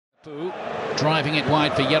Driving it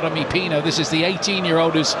wide for Yeremi Pino. This is the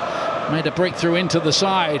 18-year-old who's made a breakthrough into the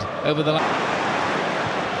side over the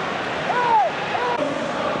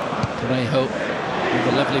Parejo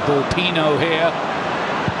with a lovely ball. Pino here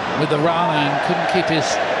with the run and couldn't keep his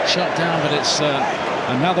shot down, but it's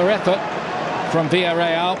another effort from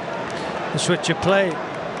Villarreal. The switch of play.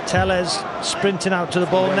 Tellez sprinting out to the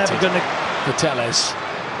ball, never going to... For Tellez.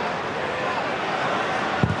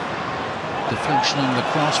 Deflection on the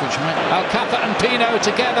cross, which might... Alcapa and Pino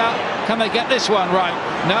together. Can they get this one right?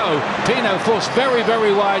 No. Pino forced very,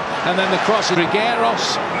 very wide, and then the cross.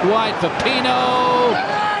 Rigueros wide for Pino.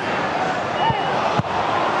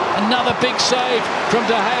 Another big save from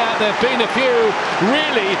De Gea. There have been a few.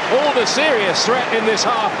 Really, all the serious threat in this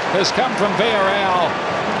half has come from Villarreal.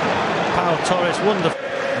 Pau Torres, wonderful.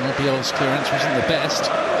 Albiol's clearance wasn't the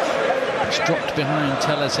best. It's dropped behind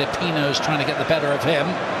Tellez here. Pino's trying to get the better of him.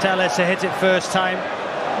 Tellez to hit it first time.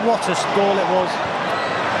 What a goal it was.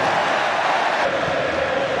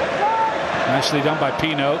 Nicely done by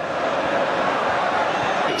Pino.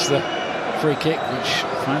 It's the free kick which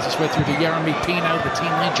finds its way through to Yeremi Pino, the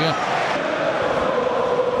teenager.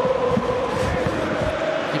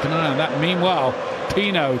 Keep an eye on that. Meanwhile,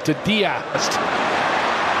 Pino to Diaz.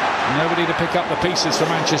 Nobody to pick up the pieces for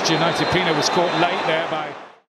Manchester United. Pino was caught late there by...